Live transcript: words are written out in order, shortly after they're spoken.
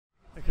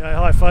Okay,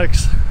 hi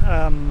folks,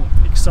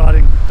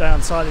 exciting day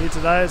on site here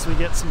today as we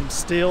get some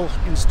steel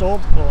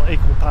installed, or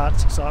equal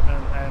parts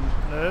excitement and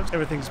nerves.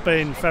 Everything's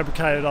been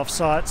fabricated off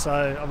site,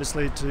 so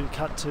obviously to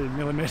cut to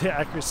millimetre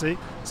accuracy,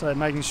 so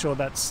making sure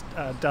that's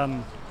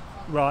done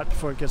right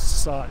before it gets to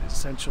site is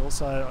essential.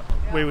 So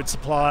we would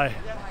supply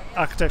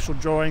architectural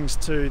drawings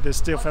to the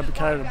steel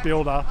fabricator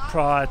builder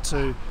prior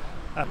to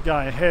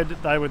going ahead.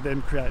 They would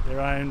then create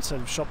their own set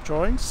of shop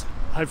drawings.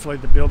 Hopefully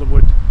the builder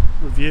would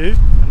review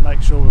and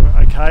make sure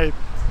we're okay,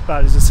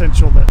 but it's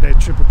essential that they're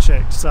triple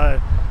checked. So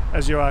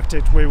as your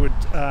architect, we would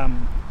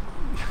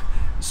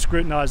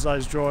scrutinise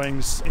those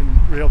drawings in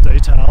real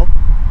detail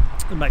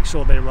and make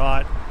sure they're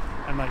right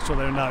and make sure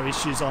there are no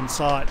issues on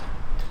site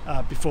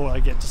before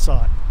they get to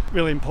site.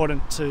 Really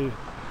important to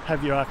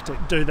have your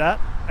architect do that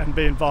and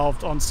be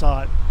involved on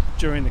site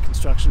during the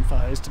construction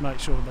phase to make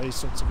sure these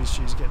sorts of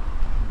issues get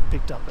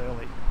picked up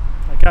early.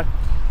 Okay,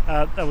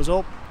 that was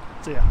all.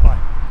 See ya, bye.